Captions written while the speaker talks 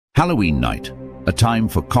Halloween night, a time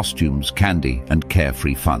for costumes, candy, and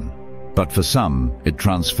carefree fun. But for some, it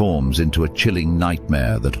transforms into a chilling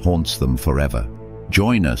nightmare that haunts them forever.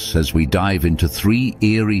 Join us as we dive into 3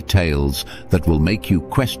 eerie tales that will make you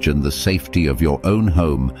question the safety of your own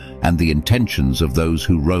home and the intentions of those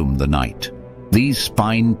who roam the night. These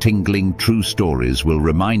spine-tingling true stories will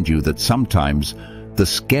remind you that sometimes the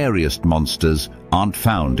scariest monsters aren't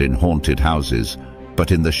found in haunted houses,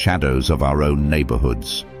 but in the shadows of our own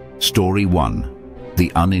neighborhoods. Story 1.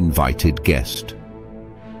 The Uninvited Guest.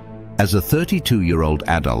 As a 32-year-old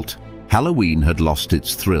adult, Halloween had lost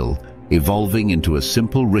its thrill, evolving into a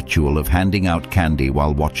simple ritual of handing out candy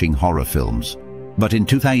while watching horror films. But in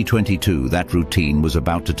 2022, that routine was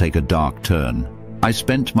about to take a dark turn. I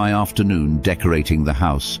spent my afternoon decorating the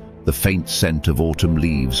house, the faint scent of autumn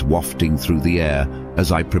leaves wafting through the air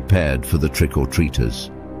as I prepared for the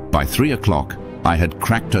trick-or-treaters. By 3 o'clock, I had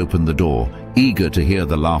cracked open the door, eager to hear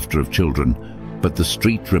the laughter of children, but the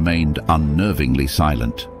street remained unnervingly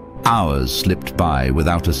silent. Hours slipped by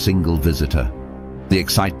without a single visitor, the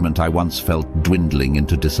excitement I once felt dwindling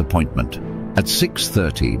into disappointment. At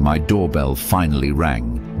 6:30, my doorbell finally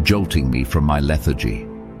rang, jolting me from my lethargy.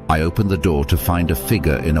 I opened the door to find a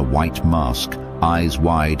figure in a white mask, eyes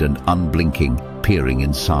wide and unblinking, peering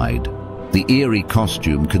inside. The eerie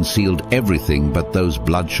costume concealed everything but those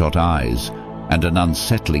bloodshot eyes, and an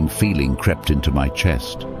unsettling feeling crept into my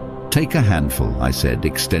chest. "Take a handful," I said,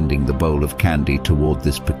 extending the bowl of candy toward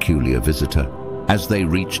this peculiar visitor. As they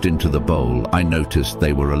reached into the bowl, I noticed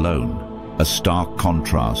they were alone, a stark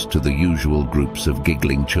contrast to the usual groups of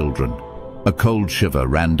giggling children. A cold shiver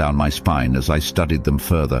ran down my spine as I studied them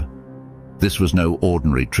further. This was no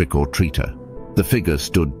ordinary trick-or-treater. The figure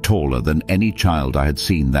stood taller than any child I had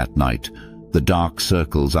seen that night, the dark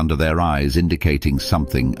circles under their eyes indicating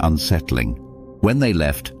something unsettling. When they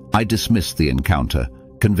left, I dismissed the encounter,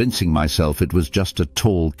 convincing myself it was just a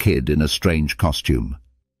tall kid in a strange costume.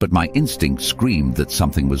 But my instinct screamed that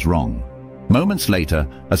something was wrong. Moments later,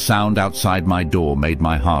 a sound outside my door made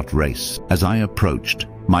my heart race. As I approached,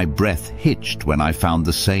 my breath hitched when I found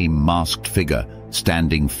the same masked figure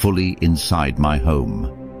standing fully inside my home.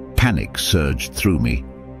 Panic surged through me.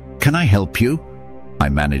 "Can I help you?" I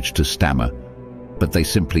managed to stammer, but they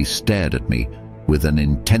simply stared at me with an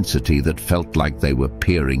intensity that felt like they were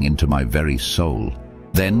peering into my very soul.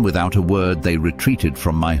 Then, without a word, they retreated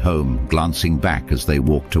from my home, glancing back as they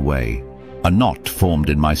walked away. A knot formed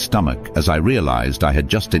in my stomach as I realized I had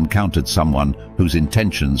just encountered someone whose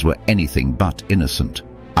intentions were anything but innocent.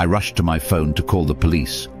 I rushed to my phone to call the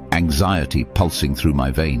police, anxiety pulsing through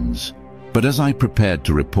my veins. But as I prepared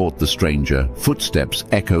to report the stranger, footsteps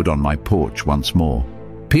echoed on my porch once more.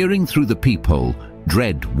 Peering through the peephole,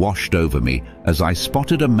 dread washed over me as I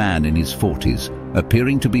spotted a man in his 40s,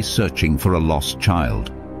 appearing to be searching for a lost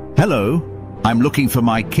child. "Hello, I'm looking for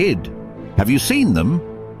my kid. Have you seen them?"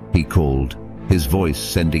 he called, his voice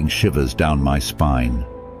sending shivers down my spine.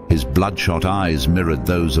 His bloodshot eyes mirrored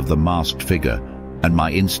those of the masked figure, and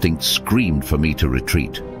my instinct screamed for me to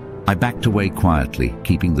retreat. I backed away quietly,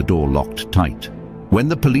 keeping the door locked tight. When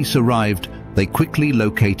the police arrived, they quickly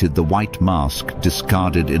located the white mask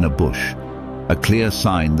discarded in a bush, a clear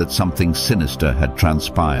sign that something sinister had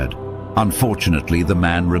transpired. Unfortunately, the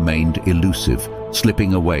man remained elusive,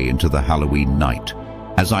 slipping away into the Halloween night.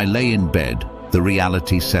 As I lay in bed, the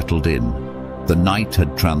reality settled in. The night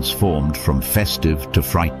had transformed from festive to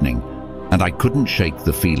frightening, and I couldn't shake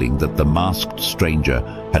the feeling that the masked stranger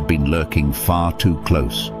had been lurking far too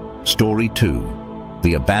close. Story 2.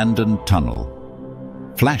 The Abandoned Tunnel.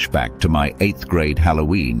 Flashback to my 8th grade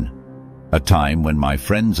Halloween, a time when my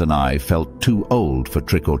friends and I felt too old for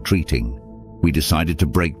trick-or-treating. We decided to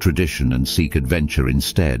break tradition and seek adventure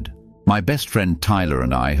instead. My best friend Tyler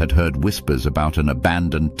and I had heard whispers about an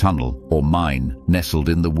abandoned tunnel or mine nestled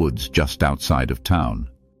in the woods just outside of town.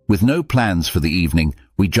 With no plans for the evening,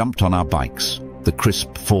 we jumped on our bikes, the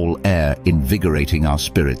crisp fall air invigorating our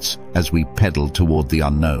spirits as we pedaled toward the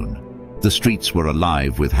unknown. The streets were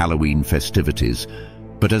alive with Halloween festivities,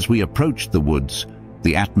 but as we approached the woods,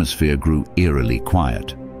 the atmosphere grew eerily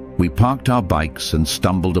quiet. We parked our bikes and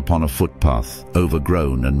stumbled upon a footpath,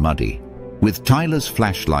 overgrown and muddy. With Tyler's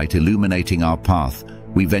flashlight illuminating our path,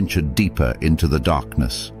 we ventured deeper into the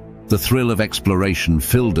darkness. The thrill of exploration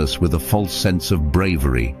filled us with a false sense of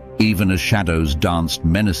bravery, even as shadows danced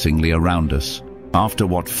menacingly around us. After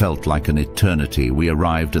what felt like an eternity, we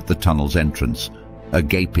arrived at the tunnel's entrance, a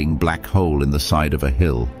gaping black hole in the side of a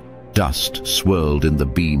hill. Dust swirled in the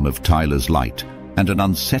beam of Tyler's light, and an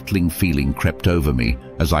unsettling feeling crept over me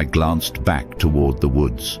as I glanced back toward the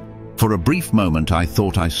woods. For a brief moment I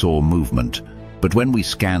thought I saw movement, but when we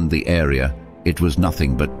scanned the area, it was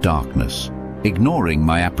nothing but darkness. Ignoring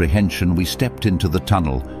my apprehension, we stepped into the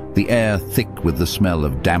tunnel, the air thick with the smell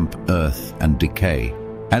of damp earth and decay.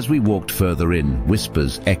 As we walked further in,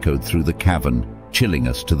 whispers echoed through the cavern, chilling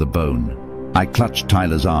us to the bone. I clutched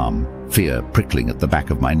Tyler's arm, fear prickling at the back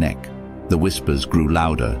of my neck. The whispers grew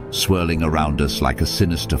louder, swirling around us like a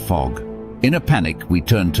sinister fog. In a panic, we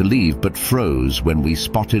turned to leave but froze when we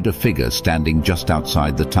spotted a figure standing just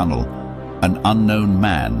outside the tunnel. An unknown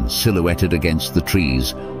man silhouetted against the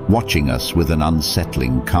trees, watching us with an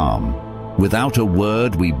unsettling calm. Without a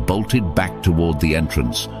word, we bolted back toward the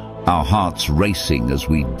entrance, our hearts racing as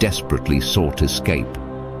we desperately sought escape.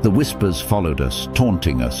 The whispers followed us,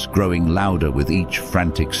 taunting us, growing louder with each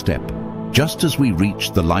frantic step. Just as we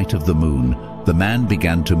reached the light of the moon, the man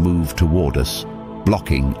began to move toward us,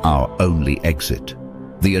 blocking our only exit.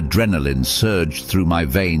 The adrenaline surged through my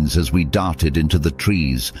veins as we darted into the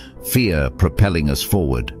trees, fear propelling us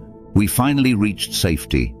forward. We finally reached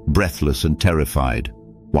safety, breathless and terrified.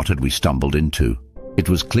 What had we stumbled into? It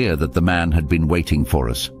was clear that the man had been waiting for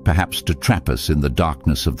us, perhaps to trap us in the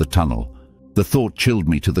darkness of the tunnel. The thought chilled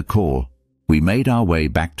me to the core. We made our way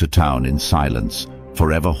back to town in silence,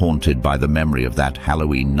 forever haunted by the memory of that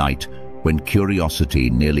Halloween night when curiosity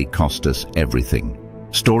nearly cost us everything.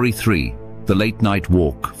 Story 3. The late night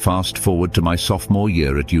walk, fast forward to my sophomore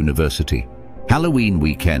year at university. Halloween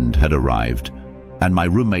weekend had arrived, and my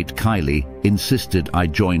roommate Kylie insisted I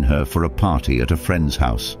join her for a party at a friend's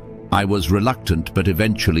house. I was reluctant but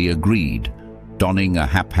eventually agreed, donning a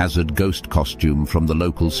haphazard ghost costume from the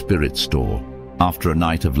local spirit store. After a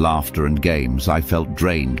night of laughter and games, I felt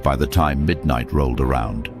drained by the time midnight rolled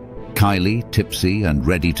around. Kylie, tipsy and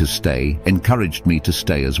ready to stay, encouraged me to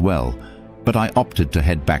stay as well, but I opted to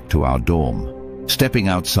head back to our dorm. Stepping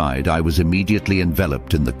outside, I was immediately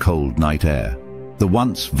enveloped in the cold night air. The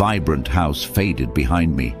once vibrant house faded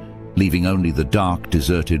behind me, leaving only the dark,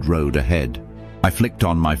 deserted road ahead. I flicked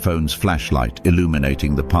on my phone's flashlight,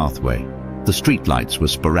 illuminating the pathway. The streetlights were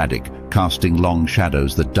sporadic, casting long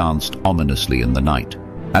shadows that danced ominously in the night.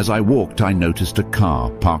 As I walked, I noticed a car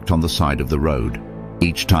parked on the side of the road.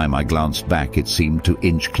 Each time I glanced back, it seemed to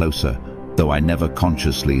inch closer, though I never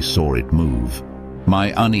consciously saw it move.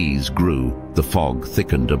 My unease grew, the fog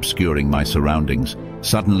thickened, obscuring my surroundings.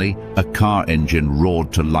 Suddenly, a car engine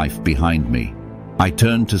roared to life behind me. I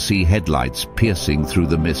turned to see headlights piercing through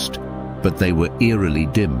the mist, but they were eerily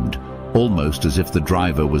dimmed, almost as if the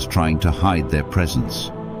driver was trying to hide their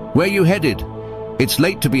presence. "Where you headed? It's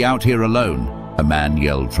late to be out here alone," a man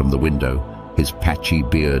yelled from the window, his patchy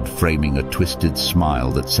beard framing a twisted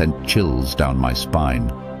smile that sent chills down my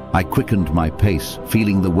spine. I quickened my pace,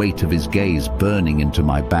 feeling the weight of his gaze burning into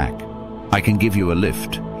my back. "I can give you a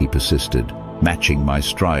lift," he persisted, matching my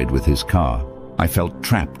stride with his car. I felt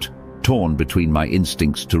trapped, torn between my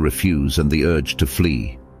instincts to refuse and the urge to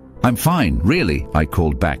flee. "I'm fine, really," I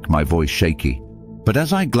called back, my voice shaky. But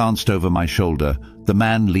as I glanced over my shoulder, the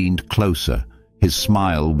man leaned closer, his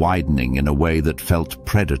smile widening in a way that felt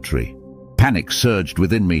predatory. Panic surged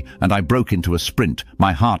within me, and I broke into a sprint,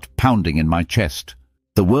 my heart pounding in my chest.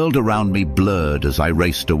 The world around me blurred as I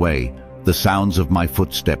raced away, the sounds of my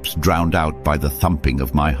footsteps drowned out by the thumping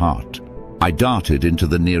of my heart. I darted into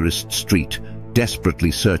the nearest street,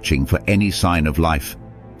 desperately searching for any sign of life.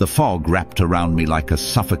 The fog wrapped around me like a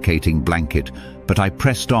suffocating blanket, but I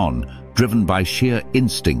pressed on, driven by sheer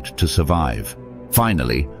instinct to survive.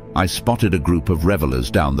 Finally, I spotted a group of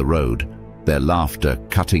revelers down the road, their laughter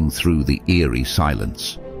cutting through the eerie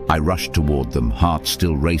silence. I rushed toward them, heart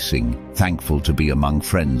still racing, thankful to be among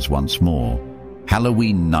friends once more.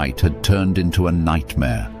 Halloween night had turned into a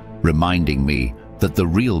nightmare, reminding me that the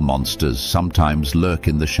real monsters sometimes lurk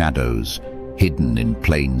in the shadows, hidden in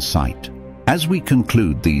plain sight. As we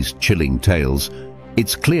conclude these chilling tales,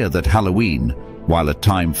 it's clear that Halloween, while a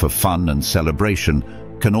time for fun and celebration,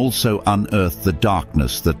 can also unearth the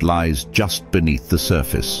darkness that lies just beneath the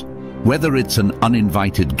surface. Whether it's an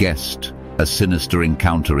uninvited guest, a sinister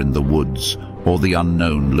encounter in the woods, or the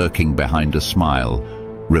unknown lurking behind a smile,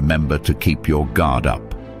 remember to keep your guard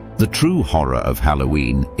up. The true horror of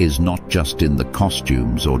Halloween is not just in the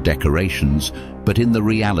costumes or decorations, but in the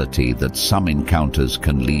reality that some encounters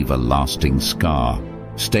can leave a lasting scar.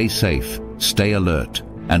 Stay safe, stay alert,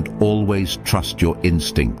 and always trust your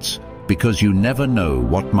instincts, because you never know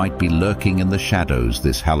what might be lurking in the shadows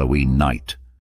this Halloween night.